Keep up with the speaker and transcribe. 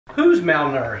Who's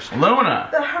malnourished? Luna.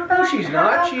 No, she's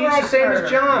not. She's the same as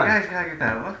John. You guys gotta get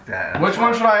that looked at. Which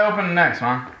one should I open next,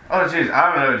 Mom? Oh jeez,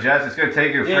 I don't know, Jess. It's gonna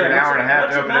take you a freaking hour and a half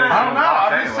to open it. I don't know.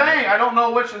 I'm just saying. I don't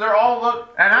know which. They're all look.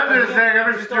 And I'm just saying,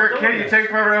 ever since you were a kid, you take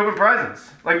forever to open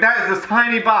presents. Like that is this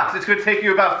tiny box. It's gonna take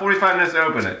you about 45 minutes to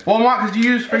open it. Well, Mom, because you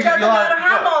use freaking. It doesn't matter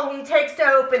how long he takes to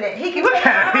open it. He can take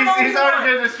how long He's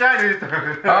already getting distracted.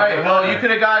 Alright, well, you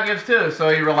could have got gifts too, so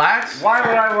you relax. Why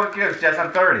would I want gifts, Jess?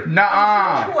 I'm 30.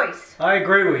 Nuh-uh. Choice. I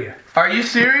agree with you. Are you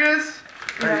serious?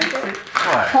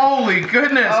 What? Holy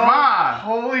goodness, Mom.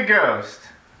 Holy Ghost.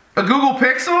 A Google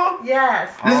Pixel?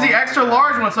 Yes. This is the extra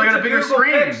large one, so I got a bigger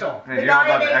screen. Hey, you know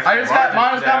about the I just got, extra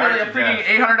Mom's got me large, like a freaking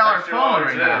Jess. $800 phone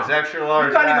right now. It's extra large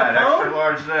You got him a that, phone? extra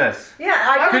large this.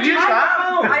 Yeah, Could you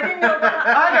stop? I didn't know that.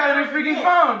 I got a new freaking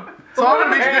phone. So I'm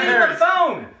gonna be the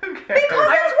phone. Because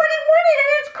that's what he wanted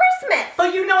and it's Christmas.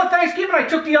 But you know, at Thanksgiving I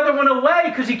took the other one away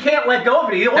because he can't let go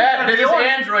of it. Dad, this is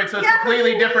Android, so it's a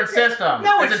completely different system.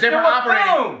 No, it's a different operating.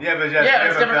 phone. Yeah, but Jess, Yeah, you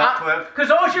it's have a different belt clip.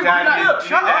 Because all you're going to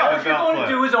do, All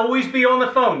you're is always be on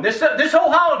the phone. This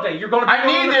whole holiday, you're going to be I on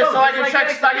need the this phone. so I can check.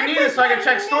 I need this so I can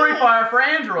check StoryFire for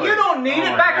Android. You don't need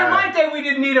it. Back in my day, we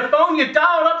didn't need a phone. You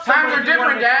dialed up. Times are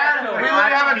different, Dad. We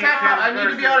only have a tech. I need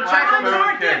to be able to check Times on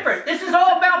aren't different. This is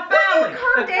all about family.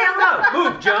 Calm down.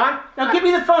 No, move, John. Now give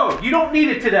me the phone. You don't need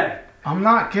it today. I'm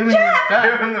not giving you that.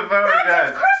 Give him the phone,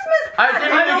 That's his Christmas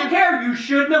present. I don't care. You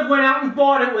shouldn't have went out and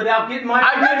bought it without getting my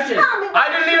permission. I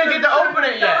didn't even get to open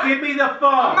it yet. Give me the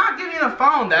phone. I'm not giving you the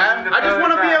phone, Dad. I just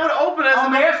want to be able to open it.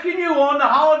 I'm asking you on the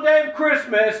holiday of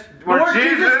Christmas, Lord Lord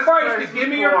Jesus Jesus Christ, Christ to give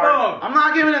me is your Lord. phone. I'm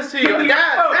not giving this to you. Give me your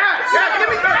phone. Dad, give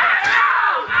me that.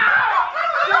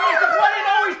 This is what it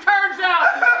always turns out.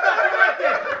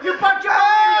 You bunch of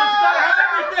millennials gotta have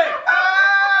everything.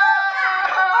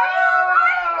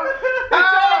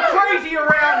 It's all crazy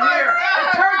around here.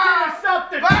 It turns into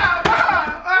something.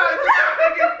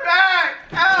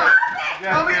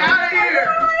 I'll be out of here.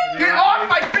 Get off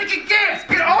my freaking gifts.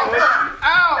 Get off them.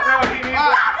 Ow.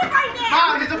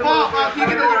 Mom, there's a ball. Mom, can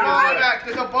you get the ball in my back?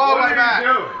 There's a ball in my back.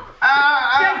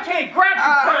 JK, grab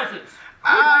some presents.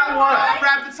 I'm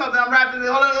wrapped in something. I'm wrapped in it.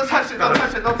 Hold on, don't touch it. Don't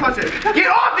touch it. Don't touch it. Get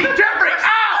off me, Jeffrey!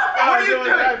 Ow! What are you doing?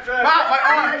 Mom, my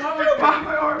arm. Mom,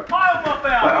 my arm. Pile them up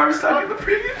out. My arm's stuck in the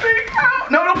freaking thing. Ow!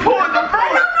 No, don't pull it. Don't pull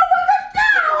it.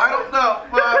 I don't know.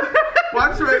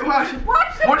 Watch it. Watch it.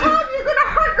 Watch the phone. You're going to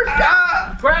hurt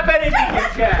yourself. Grab anything you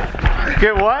can.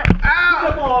 Get what?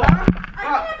 Ow! Mom!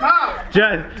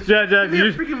 Jess, Give me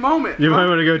a freaking moment. you might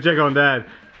want to go check on Dad.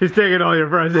 He's taking all your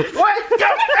presents. What?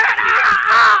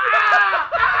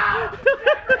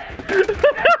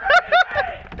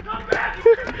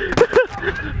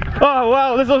 Oh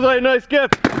wow, this looks like a nice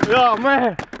gift. Oh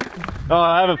man. Oh,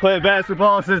 I haven't played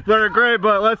basketball since 3rd grade,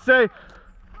 but let's say,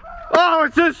 oh,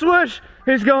 it's a swish.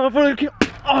 He's going for the,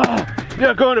 oh,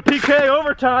 yeah, going to PK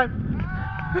overtime.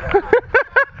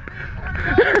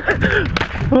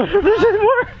 This is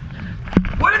worse.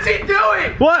 What is he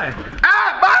doing? What?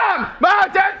 Ah,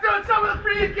 Mom! Dad's doing some of the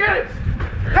freaking gifts!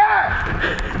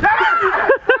 Dad!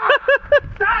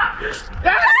 Stop!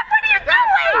 Dad! What are you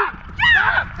doing?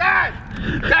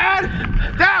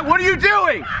 Stop! Dad, what are you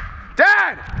doing?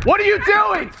 Dad, what are you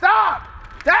doing? Stop!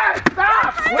 Dad,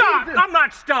 stop! Stop! I'm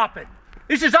not stopping.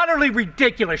 This is utterly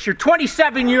ridiculous. You're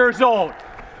 27 years old.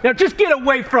 Now just get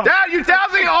away from me. Dad, you're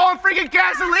dousing it all in freaking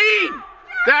gasoline!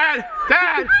 Dad!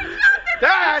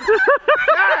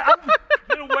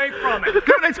 Get away from it.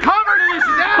 Good, it's covered in this,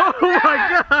 Dad! Oh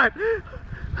my God!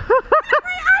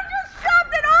 I just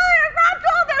shoved it on and wrapped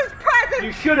all those presents.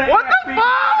 You should have. What the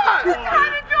fuck?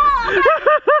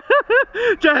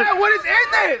 Jess, Dad, what is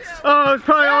in this? oh, it's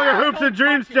probably all your hopes and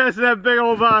dreams, Jess, in that big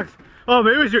old box. Oh,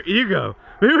 maybe it was your ego.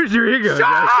 Maybe it was your ego. Shut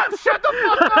up! Shut the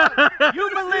fuck up! You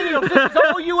millennials, this is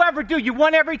all you ever do. You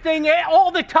want everything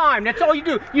all the time. That's all you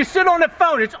do. You sit on the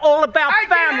phone. It's all about I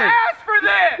family. didn't ask for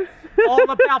this!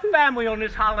 All about family on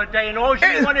this holiday, and all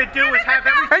you want to do is have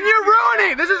everything. And you're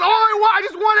ruining it! This is all I want! I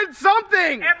just wanted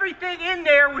something! Everything in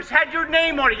there had your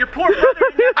name on it. Your poor brother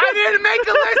didn't I didn't make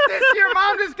a list this year!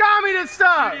 Mom just got me this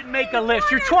stuff! didn't make a list.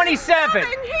 You're 27.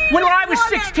 When I was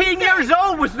 16 years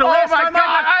old was the last Oh my time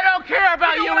God, I don't care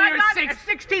about you know when what you're I got? 6. At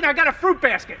 16, I got a fruit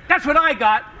basket. That's what I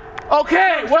got.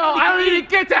 Okay, well, I don't even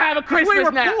get to have a Christmas We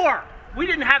were now. poor. We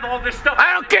didn't have all this stuff.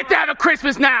 I don't get to have a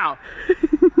Christmas now!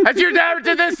 Has your dad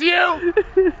did this to you?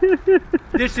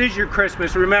 This is your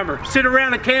Christmas, remember. Sit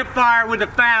around a campfire with the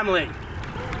family.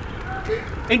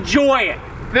 Enjoy it.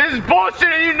 This is bullshit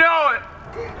and you know it!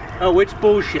 Oh, it's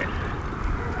bullshit.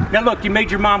 Now look, you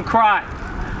made your mom cry.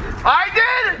 I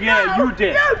did? Yeah, you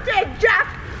did. You did,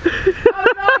 Jeff.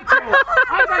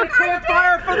 I got a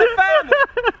campfire for the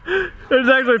family. It's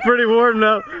actually pretty warm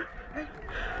now.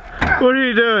 What are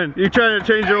you doing? You trying to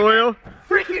change your oil?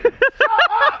 Freaking shut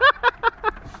up!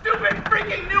 Stupid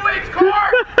freaking new age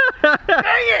car! Dang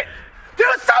it! Do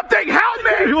something! Help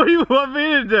me! What do you want me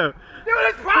to do? Dude,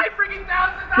 it's probably freaking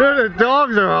 $1,000. Where the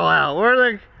dogs are all out. Where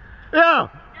are they? Yo,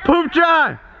 Poop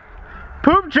John!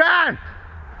 Poop John!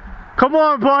 Come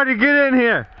on, buddy, get in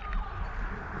here.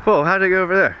 Whoa, how'd they go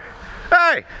over there?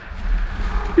 Hey!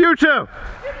 You two!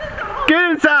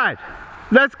 Get inside!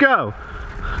 Let's go!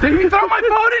 Did you throw my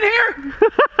phone in here?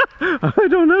 I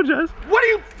don't know, Jess.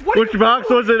 Which box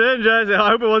was it in, Jess? I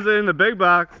hope it wasn't in the big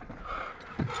box.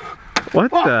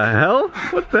 What the hell?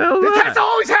 What the hell is that? The Tesla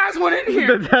always has one in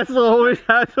here. The Tesla always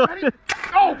has one.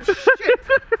 Oh, shit.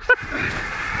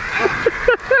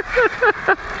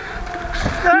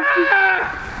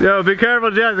 Yo, be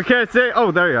careful, Jess. I can't see.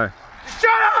 Oh, there you are.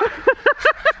 Shut up!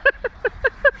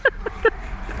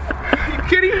 Are you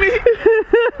kidding me?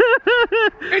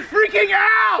 It's freaking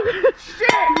out!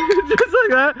 Shit! Just like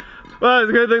that? Well, it's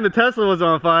a good thing the Tesla was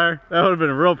on fire. That would have been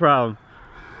a real problem.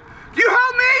 You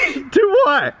help me! Do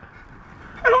what?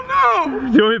 I don't know!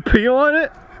 Do you want me to pee on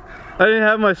it? I didn't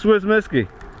have my Swiss Miski.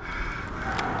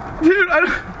 Dude, I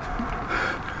don't...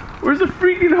 Where's the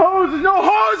freaking hose? There's no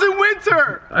hose in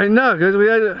winter! I know, because we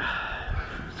had to...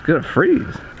 It's gonna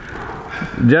freeze.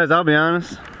 Jess, I'll be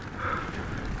honest.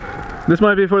 This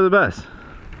might be for the best.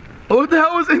 What the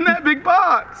hell was in that big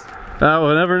box?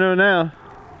 We'll never know now.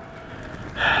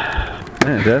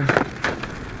 Man, Jess.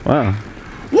 Wow.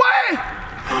 What?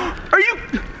 Are you...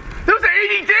 That was an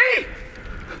ADD?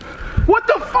 What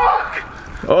the fuck?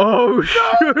 Oh,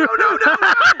 shoot. No, no, no, no, no!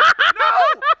 No!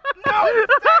 No!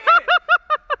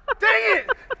 Dang it! Dang it!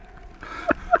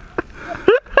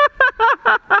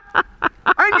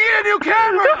 I need a new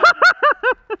camera!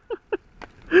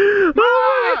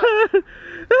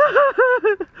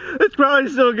 It's probably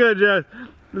still good, Jess.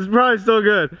 It's probably still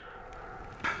good.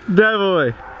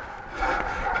 Definitely.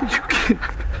 Did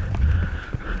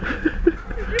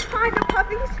you find the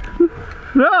puppies?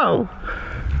 No!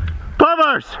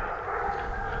 Puppers!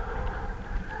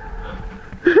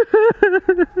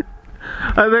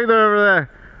 I think they're over there.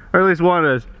 Or at least one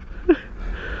is.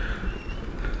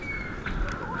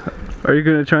 Are you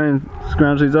gonna try and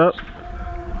scrounge these up?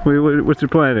 What's your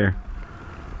plan here?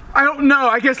 I don't know.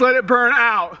 I guess let it burn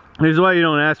out. Here's why you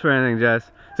don't ask for anything,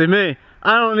 Jess. See, me,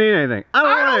 I don't need anything. I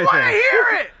don't want want to hear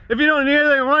it. If you don't need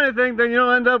anything or want anything, then you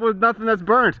don't end up with nothing that's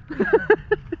burnt.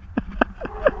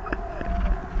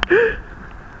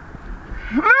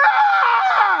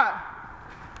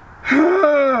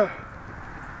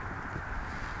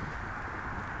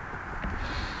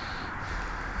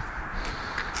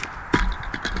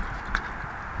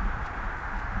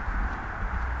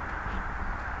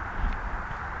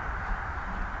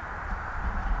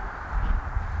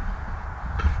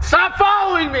 Stop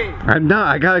following me! I'm not.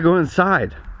 I gotta go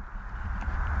inside.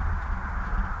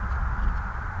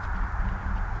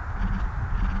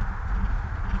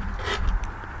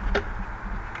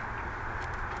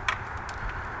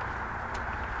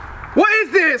 What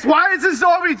is this? Why is this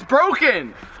always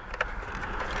broken?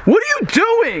 What are you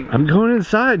doing? I'm going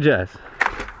inside, Jess.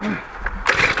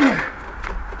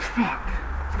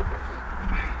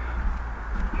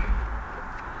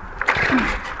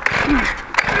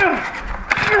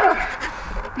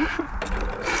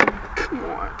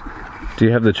 Do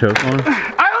you have the choke on?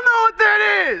 I don't know what that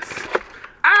is!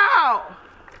 Ow!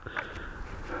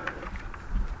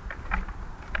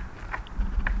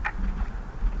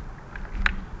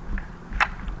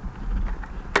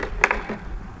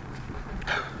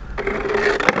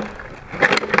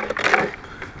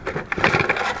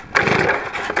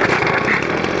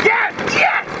 Yes!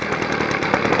 Yes!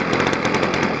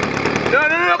 No,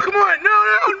 no, no, come on! No, no!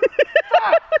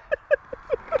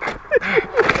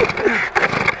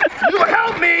 You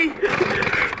help me!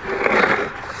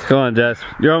 Come on, Jess.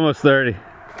 You're almost 30.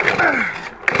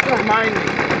 Don't mind me.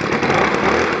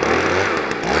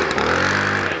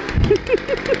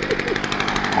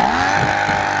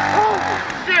 Oh,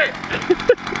 shit!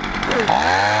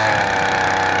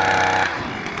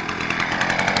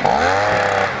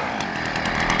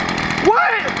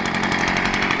 What?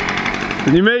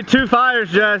 You made 2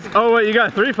 fires, Jess. Oh, wait, you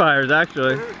got 3 fires,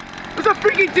 actually. There's a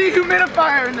freaking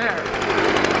dehumidifier in there.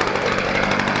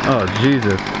 Oh,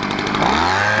 Jesus.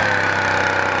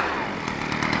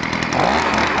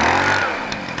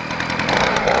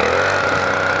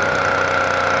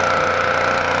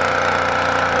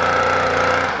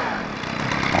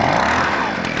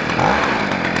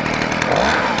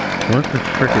 What the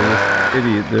frick is this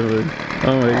idiot doing?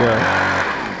 Oh my god.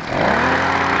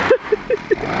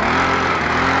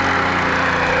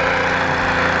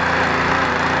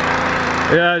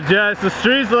 Yeah, Jess, the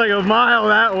street's like a mile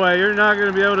that way. You're not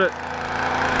gonna be able to.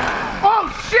 Oh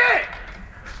shit!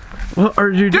 What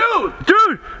are you doing?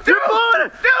 Dude! You're blowing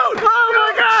it! Dude! Oh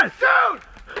my God!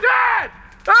 Dude! Dad!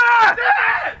 Ah!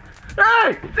 Dad!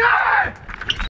 Hey! Dad!